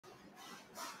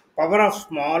power of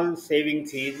small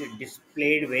savings is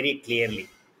displayed very clearly.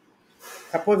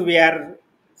 Suppose we are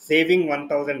saving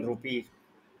 1000 rupees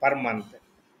per month,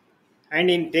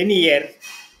 and in 10 years,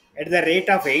 at the rate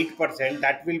of 8%,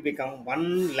 that will become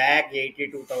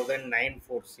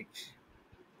 1,82,946.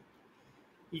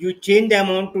 You change the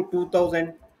amount to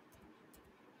 2000,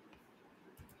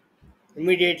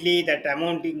 immediately that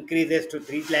amount increases to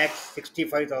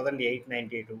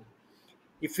 3,65,892.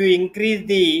 If you increase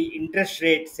the interest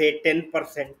rate, say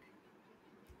 10%,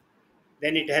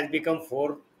 then it has become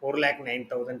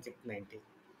 4,09,690.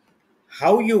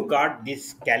 How you got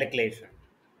this calculation?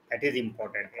 That is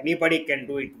important. Anybody can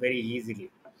do it very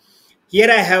easily. Here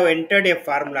I have entered a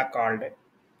formula called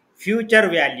future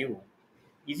value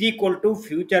is equal to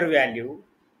future value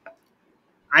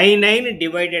I9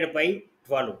 divided by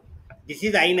 12. This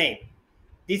is I9.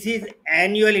 This is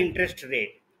annual interest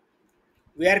rate.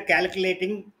 We are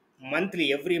calculating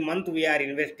monthly. Every month we are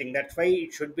investing. That's why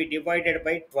it should be divided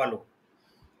by 12.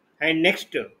 And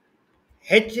next,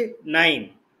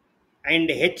 H9 and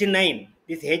H9.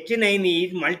 This H9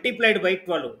 is multiplied by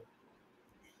 12.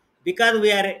 Because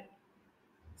we are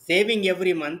saving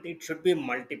every month, it should be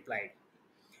multiplied.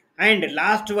 And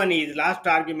last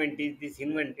argument is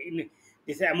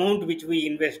this amount which we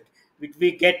invest, which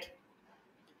we get,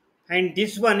 and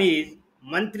this one is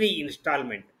monthly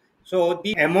installment. So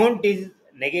the amount is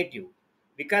negative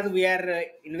because we are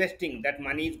investing. That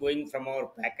money is going from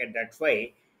our packet. That's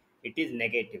why it is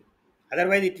negative.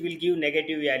 Otherwise, it will give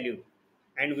negative value,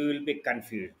 and we will be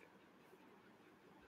confused.